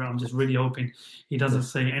should pay for it. I'm just really hoping he doesn't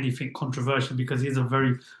say anything controversial, because he's a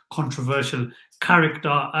very controversial character.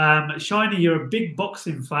 Shiny, you're a big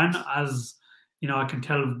boxing fan, as I can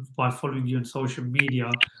tell by following you on social media.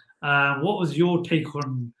 What was your take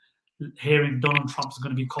on hearing Donald Trump's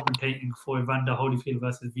going to be commentating for Evander Holyfield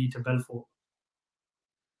versus Vitor Belfort?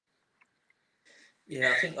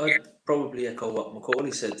 Yeah, I think I'd probably echo what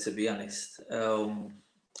Macaulay said, to be honest.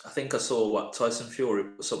 I think I saw Tyson Fury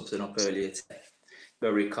put something up earlier today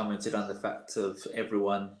where he commented on the fact of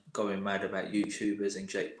everyone going mad about YouTubers and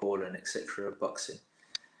Jake Paul and etc. boxing.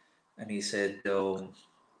 And he said,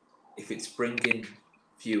 if it's bringing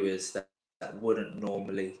viewers that wouldn't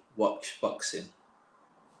normally watch boxing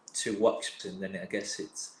to watch boxing, then I guess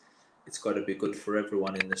it's got to be good for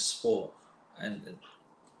everyone in the sport. And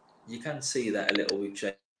you can see that a little with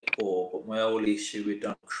Jake Paul, but my only issue with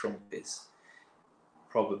Donald Trump is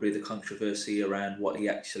probably the controversy around what he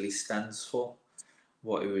actually stands for,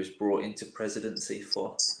 what he was brought into presidency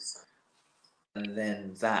for, and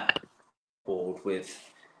then that coupled with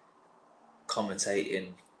commentating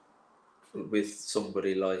with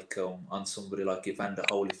somebody like on somebody like Evander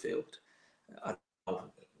Holyfield. I don't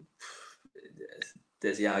know,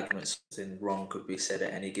 there's the argument something wrong could be said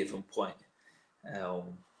at any given point,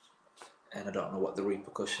 and I don't know what the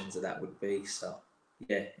repercussions of that would be. So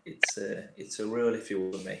yeah, it's a real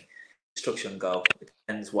issue for me. Instruction goal. It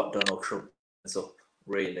depends what Donald Trump ends up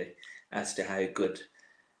really as to how good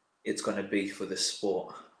it's going to be for the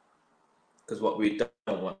sport. Because what we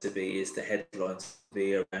don't want to be is the headlines to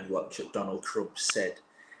be around what Donald Trump said,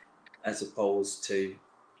 as opposed to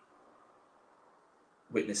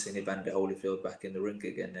witnessing Evander Holyfield back in the ring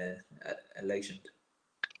again, a legend.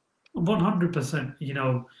 100%. You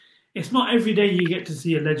know, it's not every day you get to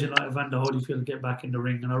see a legend like Evander Holyfield get back in the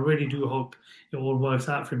ring, and I really do hope it all works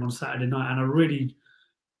out for him on Saturday night. And I really,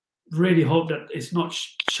 really hope that it's not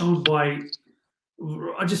shown by.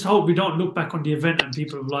 I just hope we don't look back on the event and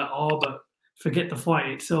people are like, oh, but forget the fight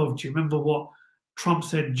itself. Do you remember what Trump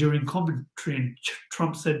said during commentary and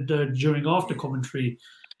Trump said during after commentary?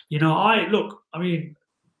 You know, I mean,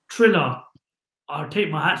 Triller, I'll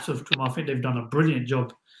take my hats off to them. I think they've done a brilliant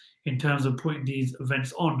job in terms of putting these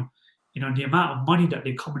events on. You know, the amount of money that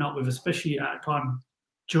they're coming up with, especially at a time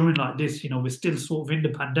during like this, you know, we're still sort of in the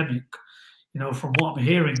pandemic. You know, from what I'm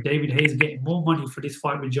hearing, David Hayes getting more money for this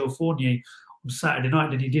fight with Joe Fournier on Saturday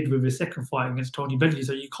night than he did with his second fight against Tony Bellew.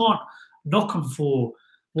 So you can't knock them for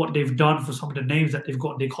what they've done for some of the names that they've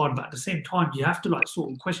got in their card. But at the same time, you have to like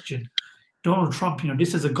sort of question Donald Trump. You know,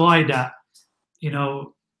 this is a guy that, you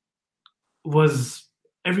know, was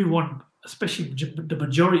everyone, especially the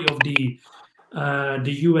majority of the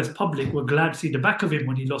US public, were glad to see the back of him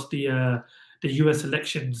when he lost the US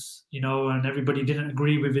elections. You know, and everybody didn't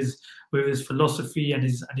agree with his philosophy and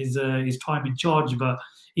his time in charge. But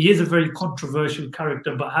he is a very controversial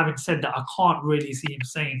character. But having said that, I can't really see him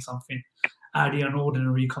saying something out of the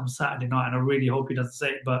unordinary come Saturday night, and I really hope he doesn't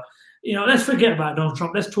say it. But you know, let's forget about Donald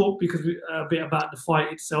Trump. Let's talk a bit about the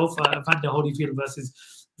fight itself. Evander Holyfield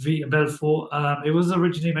versus Vitor Belfort. It was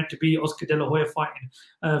originally meant to be Oscar De La Hoya fighting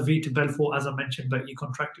Vitor Belfort, as I mentioned, but he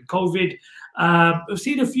contracted COVID. We've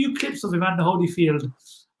seen a few clips of Evander Holyfield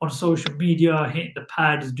on social media, hitting the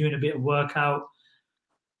pads, doing a bit of workout.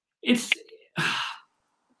 It's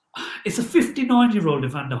a 59-year-old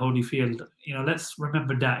Evander Holyfield. You know, let's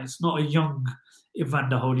remember that. It's not a young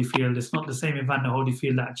Evander Holyfield. It's not the same Evander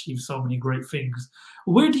Holyfield that achieved so many great things.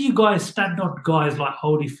 Where do you guys stand on guys like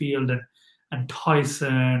Holyfield and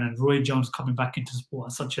Tyson and Roy Jones coming back into sport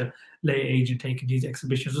at such a late age and taking these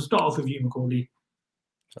exhibitions? We'll start off with you, Macaulay.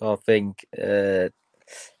 I think,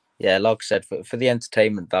 yeah, like I said, for the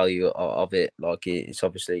entertainment value of it, like it's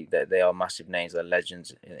obviously that they are massive names, they're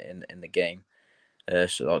legends in the game.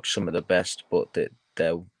 So like some of the best, but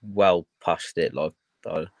they're well past it. Like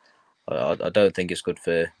I don't think it's good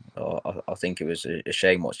for. I think it was a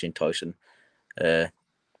shame watching Tyson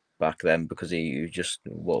back then, because he just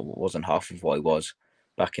wasn't half of what he was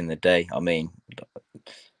back in the day. I mean,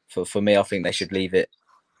 for me, I think they should leave it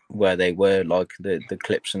where they were, like the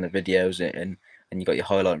clips and the videos, and you got your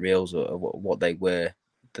highlight reels of what they were.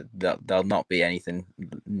 They'll not be anything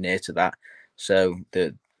near to that. So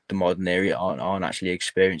the modern era aren't actually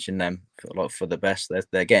experiencing them for the best.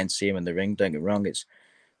 They're getting to see them in the ring. Don't get me wrong, it's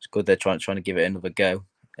good they're trying to give it another go.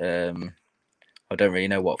 I don't really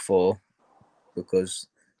know what for, because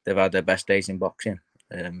they've had their best days in boxing.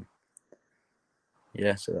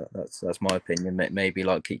 Yeah, so that's my opinion. Maybe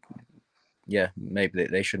maybe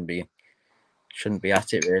they shouldn't be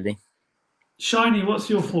at it really. Shiny, what's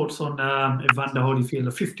your thoughts on Evander Holyfield,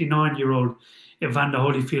 a 59-year-old Evander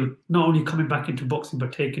Holyfield, not only coming back into boxing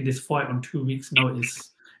but taking this fight on 2 weeks'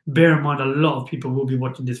 notice? Bear in mind, a lot of people will be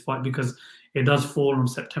watching this fight because it does fall on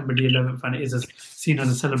September the 11th, and it is seen as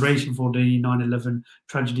a celebration for the 9/11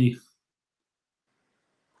 tragedy.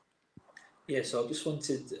 Yeah, so I just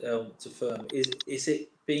wanted to confirm: is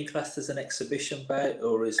it being classed as an exhibition bout,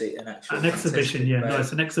 or is it an actual exhibition? Yeah, bout? No,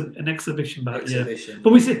 it's an exhibition bout. Exhibition. Yeah,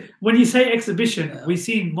 but we see when you say exhibition, we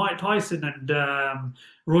seen Mike Tyson and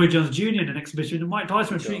Roy Jones Jr. in an exhibition, and Mike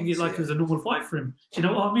Tyson was treating it like it was a normal fight for him. Do you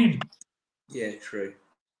know what I mean? Yeah, true.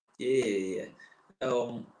 Yeah.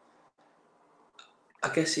 I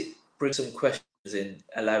guess it brings some questions in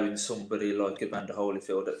allowing somebody like Evander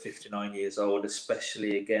Holyfield at 59 years old,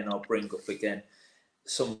 especially again, I'll bring up again,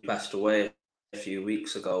 somebody passed away a few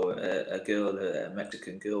weeks ago, a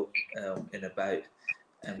Mexican girl in a bout,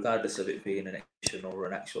 and regardless of it being an exhibition or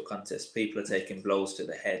an actual contest, people are taking blows to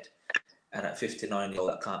the head, and at 59 years old,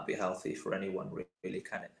 that can't be healthy for anyone, really,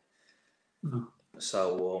 can it? No.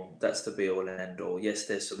 So that's the be all and end all. Yes,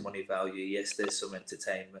 there's some money value. Yes, there's some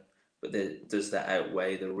entertainment, but does that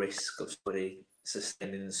outweigh the risk of somebody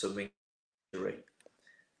sustaining some injury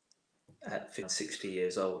at 60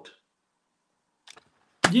 years old?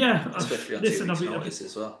 Yeah, especially on 2 weeks' notice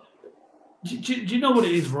as well. Do you know what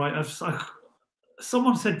it is, right?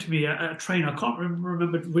 Someone said to me, a trainer, I can't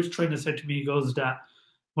remember which trainer said to me, he goes that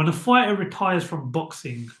when a fighter retires from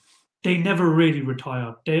boxing, they never really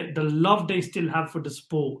retire. The love they still have for the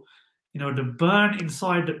sport, the burn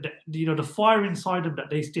inside, the fire inside them that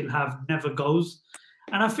they still have never goes.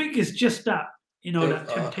 And I think it's just that, that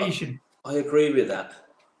temptation. I agree with that.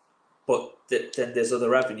 But then there's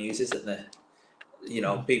other avenues, isn't there?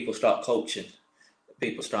 People start coaching,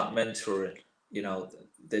 people start mentoring.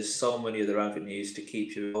 There's so many other avenues to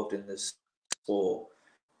keep you involved in this sport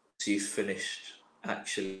so you've finished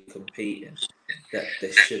actually competing, that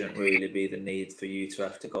there shouldn't really be the need for you to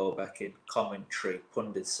have to go back in commentary,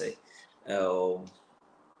 punditry,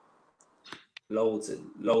 loads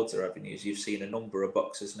of avenues. You've seen a number of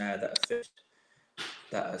boxers now that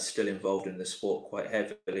are still involved in the sport quite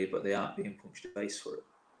heavily, but they aren't being punched in the face for it.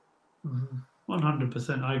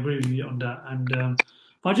 100%, I agree with you on that. And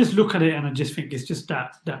I just look at it and I just think it's just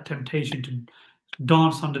that temptation to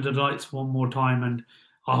dance under the lights one more time. And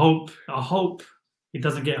I hope he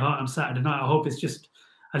doesn't get hurt on Saturday night. I hope it's just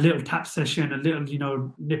a little tap session, a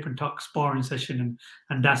little, nip and tuck sparring session,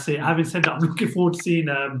 and that's it. Having said that, I'm looking forward to seeing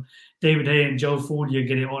David Haye and Joe Fournier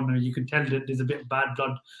get it on. You can tell that there's a bit of bad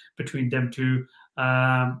blood between them two.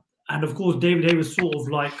 And of course, David Haye was sort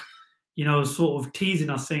of teasing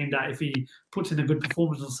us, saying that if he puts in a good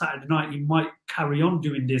performance on Saturday night, he might carry on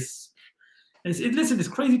doing this. Listen, it's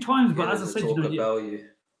crazy times, but as I said,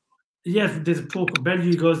 yes, there's a talk of Bellew.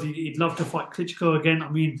 He goes, he'd love to fight Klitschko again. I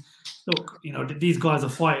mean, look, these guys are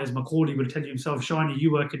fighters. McCauley will tell you himself, Shiny,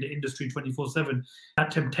 you work in the industry 24/7. That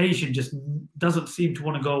temptation just doesn't seem to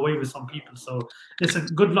want to go away with some people. So, listen,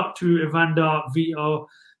 good luck to Evander, Vito,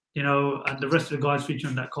 and the rest of the guys featured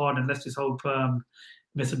on that card. And let's just hope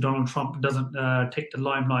Mr. Donald Trump doesn't take the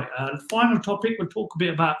limelight. Final topic, we'll talk a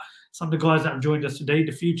bit about some of the guys that have joined us today,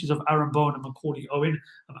 the futures of Aaron Bowen and Macaulay Owen.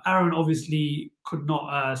 Aaron obviously could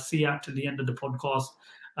not see out to the end of the podcast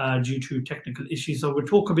due to technical issues. So we'll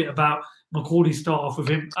talk a bit about Macaulay, start off with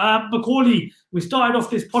him. Macaulay, we started off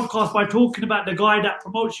this podcast by talking about the guy that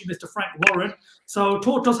promotes you, Mr. Frank Warren. So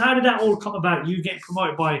talk to us, how did that all come about, you getting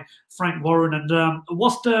promoted by Frank Warren? And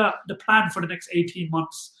what's the plan for the next 18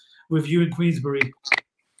 months with you in Queensbury?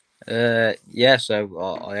 So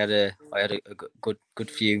I had a good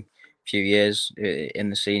few years in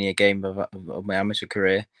the senior game of my amateur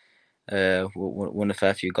career. Won a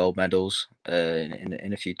fair few gold medals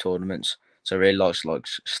in a few tournaments. So I really like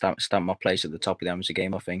stamp my place at the top of the amateur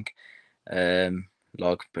game, I think.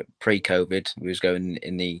 Like pre-COVID, we was going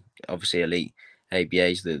in the obviously elite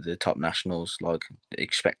ABAs, the top nationals, like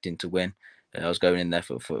expecting to win. I was going in there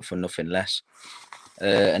for nothing less.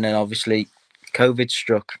 And then obviously COVID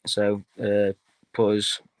struck, so put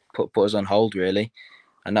us on hold really,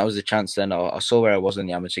 and that was the chance. Then I saw where I was in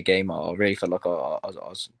the amateur game. I really felt like I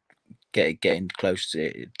was getting close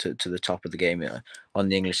to the top of the game on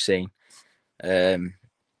the English scene.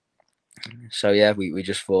 So yeah, we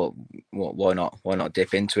just thought, why not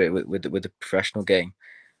dip into it with the professional game.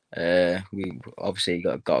 We obviously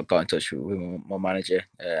got in touch with my manager,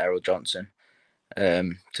 Errol Johnson.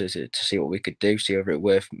 To see what we could do, see whether it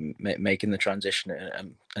worth making the transition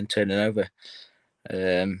and turning over.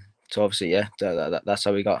 So obviously, yeah, that's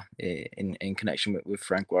how we got in connection with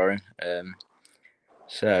Frank Warren.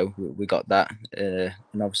 So we got that,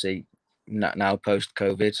 and obviously now post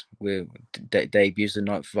COVID, we debuts the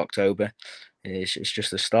 9th of October. It's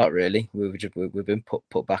just the start really. We've been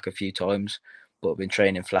put back a few times, but we've been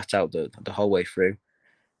training flat out the whole way through.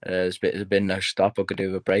 There's been no stop. I could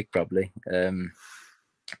do a break probably.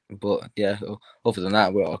 But yeah, other than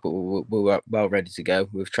that, we're well ready to go.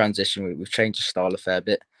 We've transitioned. We've changed the style a fair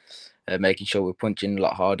bit. making sure we're punching a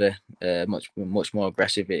lot harder, much more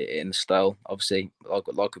aggressive in the style. Obviously,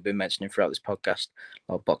 like we've been mentioning throughout this podcast,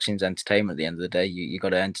 like boxing's entertainment. At the end of the day, you got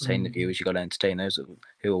to entertain the viewers. You got to entertain those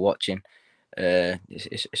who are watching.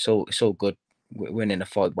 It's all good winning a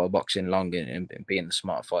fight by boxing long and being the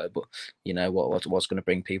smart fighter, but you know what's going to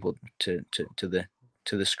bring people to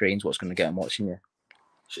the screens? What's going to get them watching you?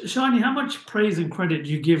 Shiny, how much praise and credit do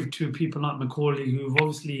you give to people like Macaulay, who've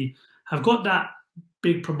obviously have got that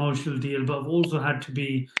big promotional deal, but have also had to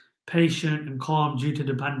be patient and calm due to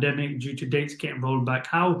the pandemic, due to dates getting rolled back?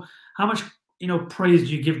 How much praise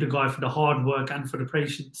do you give the guy for the hard work and for the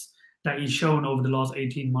patience that he's shown over the last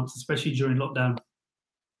 18 months, especially during lockdown?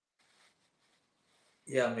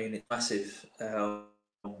 Yeah, I mean, it's massive. The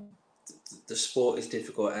sport is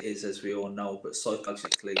difficult, as we all know, but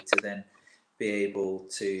psychologically to then be able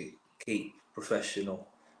to keep professional,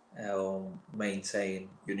 maintain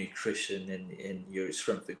your nutrition and your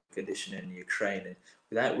strength and conditioning and your training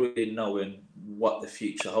without really knowing what the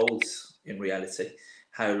future holds in reality,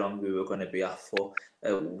 how long we were going to be off for.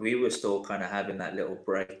 We were still kind of having that little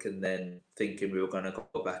break and then thinking we were going to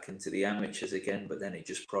go back into the amateurs again, but then it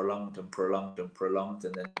just prolonged and prolonged and prolonged,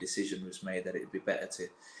 and then the decision was made that it'd be better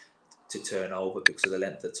to turn over because of the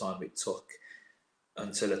length of time it took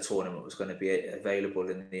until a tournament was going to be available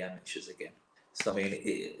in the amateurs again. So, I mean,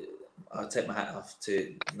 I take my hat off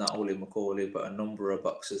to not only Macaulay, but a number of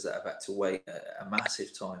boxers that have had to wait a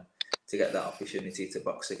massive time to get that opportunity to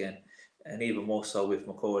box again. And even more so with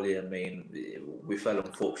Macaulay, I mean, we fell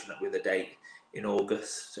unfortunate with a date in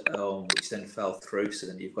August, which then fell through. So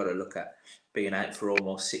then you've got to look at being out for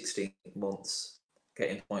almost 16 months,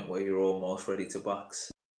 getting to the point where you're almost ready to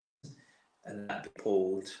box, and that be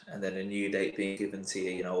pulled, and then a new date being given to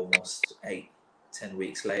you, almost 8-10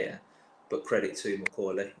 weeks later. But credit to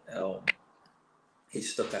Macaulay, he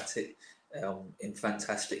stuck at it in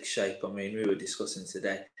fantastic shape. I mean, we were discussing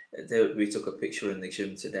today. We took a picture in the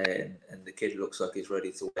gym today, and the kid looks like he's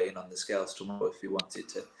ready to weigh in on the scales tomorrow if he wanted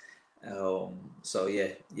to. So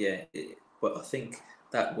yeah. But I think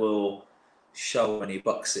that will show when he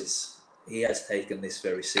boxes. He has taken this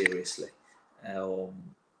very seriously.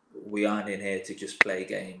 We aren't in here to just play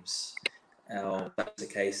games. If that's the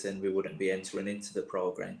case, then we wouldn't be entering into the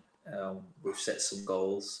program. We've set some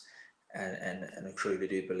goals, and I truly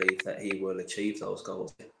do believe that he will achieve those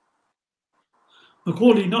goals.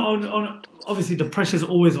 Macaulay, not on obviously the pressure's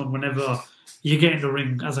always on whenever you get in the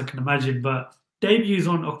ring, as I can imagine, but debuts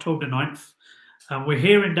on October 9th. We're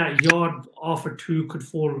hearing that Yard Arthur 2 could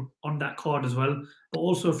fall on that card as well, but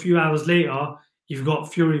also a few hours later, you've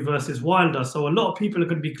got Fury versus Wilder. So a lot of people are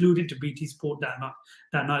going to be glued into BT Sport that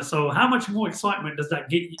night. So how much more excitement does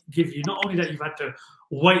that give you? Not only that you've had to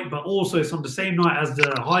wait, but also it's on the same night as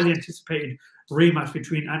the highly anticipated rematch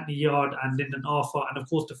between Anthony Yard and Lyndon Arthur, and of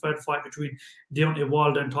course the third fight between Deontay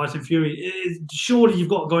Wilder and Tyson Fury. Surely you've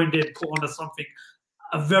got to go in there and put on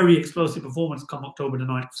a very explosive performance come October the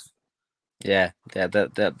 9th. Yeah,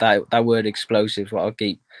 that word explosive, what I'll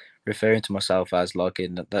keep referring to myself as, like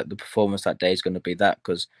in that the performance that day is going to be that,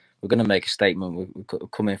 because we're going to make a statement. We're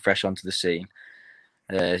coming fresh onto the scene.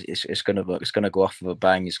 It's going to go off with a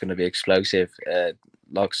bang. It's going to be explosive.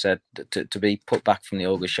 Like I said, to be put back from the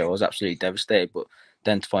August show, I was absolutely devastated. But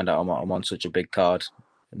then to find out I'm on such a big card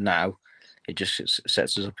now, it just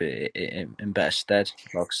sets us up in better stead.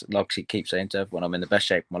 Like I keep saying to everyone, I'm in the best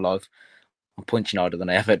shape of my life. I'm punching harder than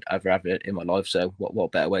I ever have it in my life. So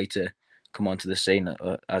what better way to come onto the scene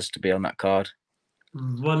as to be on that card?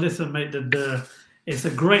 Well, listen, mate. It's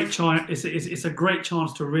a great chance. It's a great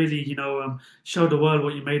chance to really, show the world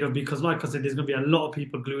what you're made of. Because, like I said, there's going to be a lot of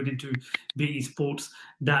people glued into BT Sports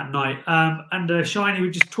that night. And Shiny,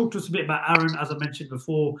 we just talked to us a bit about Aaron, as I mentioned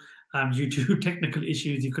before. Due to technical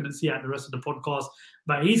issues, you couldn't see out the rest of the podcast.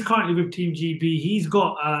 But he's currently with Team GB. He's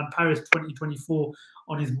got Paris 2024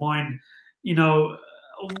 on his mind.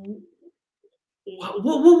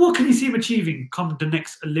 What can you see him achieving come the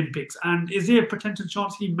next Olympics? And is there a potential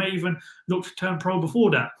chance he may even look to turn pro before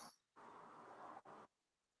that?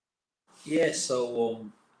 Yeah, so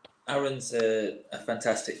Aaron's a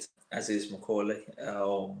fantastic, as is Macaulay.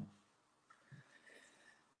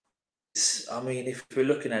 I mean, if we're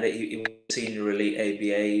looking at it, he was senior elite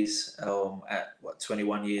ABAs at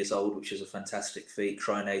 21 years old, which is a fantastic feat.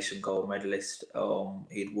 Tri-Nation gold medalist.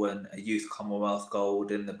 He'd won a youth Commonwealth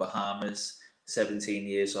gold in the Bahamas, 17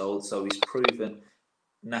 years old. So he's proven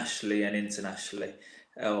nationally and internationally.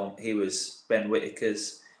 He was Ben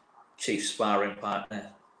Whittaker's chief sparring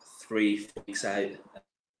partner 3 weeks out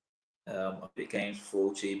of the games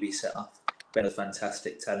before GB set off. Ben, a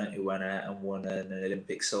fantastic talent who went out and won an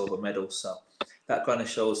Olympic silver medal. So that kind of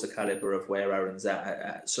shows the caliber of where Aaron's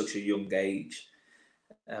at such a young age.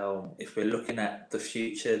 If we're looking at the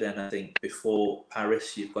future, then I think before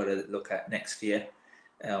Paris, you've got to look at next year.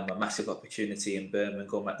 A massive opportunity in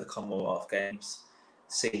Birmingham at the Commonwealth Games,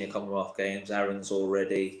 Senior Commonwealth Games. Aaron's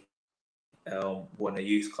already won a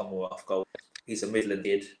youth Commonwealth gold. He's a Midland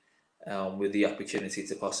kid with the opportunity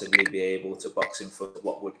to possibly be able to box in front of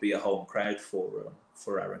what would be a home crowd for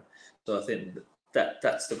Aaron. So I think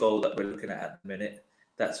that's the goal that we're looking at the minute.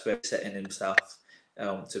 That's where he's setting himself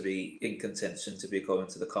to be in contention to be going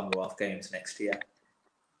to the Commonwealth Games next year.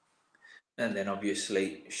 And then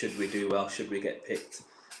obviously, should we do well, should we get picked,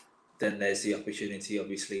 then there's the opportunity,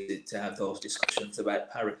 obviously, to have those discussions about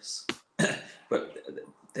Paris. But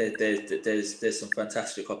there's some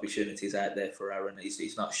fantastic opportunities out there for Aaron.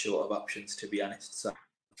 He's not short of options, to be honest. So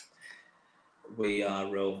we are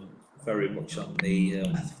very much on the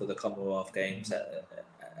path for the Commonwealth Games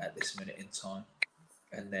at this minute in time.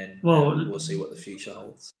 And then we'll see what the future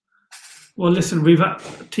holds. Well, listen,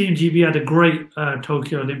 Team GB had a great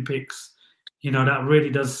Tokyo Olympics. You know, that really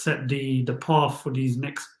does set the path for these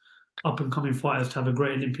next up-and-coming fighters to have a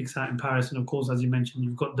great Olympics out in Paris. And, of course, as you mentioned,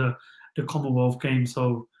 you've got the Commonwealth Games.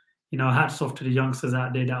 So, you know, hats off to the youngsters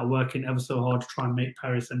out there that are working ever so hard to try and make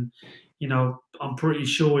Paris. And, you know, I'm pretty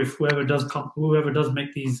sure if whoever does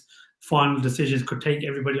make these final decisions could take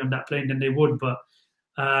everybody on that plane, then they would. But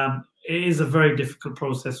it is a very difficult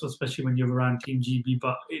process, especially when you're around Team GB.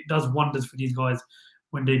 But it does wonders for these guys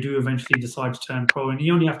when they do eventually decide to turn pro. And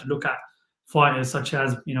you only have to look at fighters such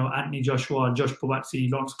as, you know, Anthony Joshua, Josh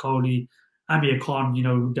Buatsi, Lawrence Coley, Amir Khan, you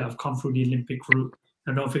know, that have come through the Olympic route.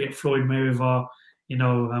 And don't forget Floyd Mayweather, you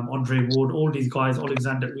know, Andre Ward, all these guys,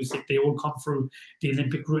 Alexander Usyk, they all come through the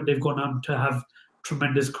Olympic route. They've gone on to have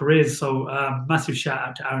tremendous careers. So massive shout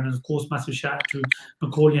out to Aaron, and of course, massive shout out to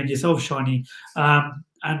Macaulay and yourself, Shiny.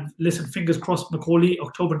 And listen, fingers crossed, Macaulay,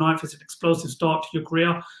 October 9th is an explosive start to your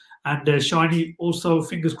career. And Shiny, also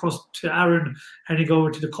fingers crossed to Aaron heading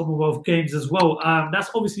over to the Commonwealth Games as well.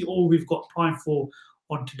 That's obviously all we've got time for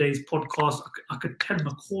on today's podcast. I could tell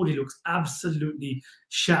Macaulay looks absolutely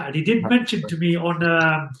shattered. He did mention to me on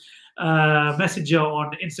Messenger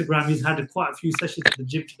on Instagram, he's had quite a few sessions at the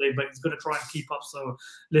gym today, but he's going to try and keep up. So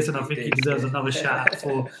listen, I think he deserves another shout out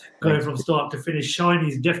for going from start to finish.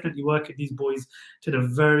 Shiny's definitely working these boys to the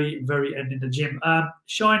very, very end in the gym.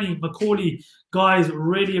 Shiny, Macaulay, guys,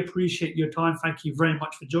 really appreciate your time. Thank you very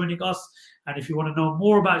much for joining us. And if you want to know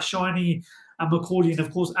more about Shiny and Macaulay, and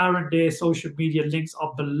of course Aaron, their social media links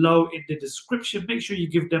are below in the description. Make sure you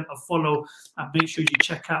give them a follow and make sure you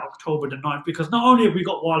check out October the 9th, because not only have we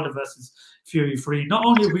got Wilder versus Fury 3, not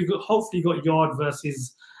only have we hopefully got Yard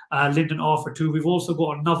versus Lyndon Arthur 2, we've also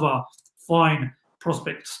got another fine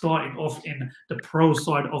prospect starting off in the pro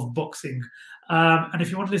side of boxing. And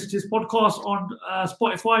if you want to listen to this podcast on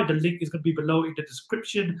Spotify, the link is going to be below in the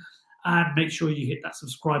description. And make sure you hit that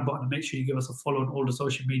subscribe button and make sure you give us a follow on all the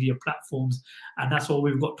social media platforms. And that's all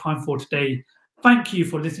we've got time for today. Thank you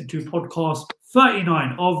for listening to podcast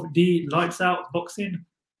 39 of the Lights Out Boxing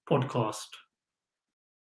podcast.